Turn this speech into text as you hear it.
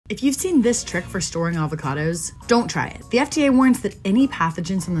If you've seen this trick for storing avocados, don't try it. The FDA warns that any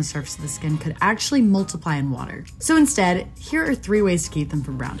pathogens on the surface of the skin could actually multiply in water. So instead, here are 3 ways to keep them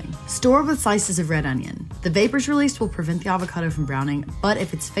from browning. Store with slices of red onion. The vapors released will prevent the avocado from browning, but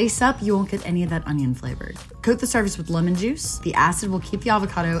if it's face up, you won't get any of that onion flavor. Coat the surface with lemon juice. The acid will keep the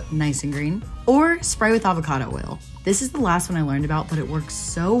avocado nice and green. Or spray with avocado oil. This is the last one I learned about, but it works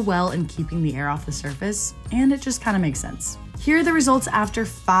so well in keeping the air off the surface, and it just kind of makes sense. Here are the results after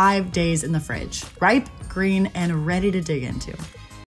 5 days in the fridge. Ripe, green, and ready to dig into.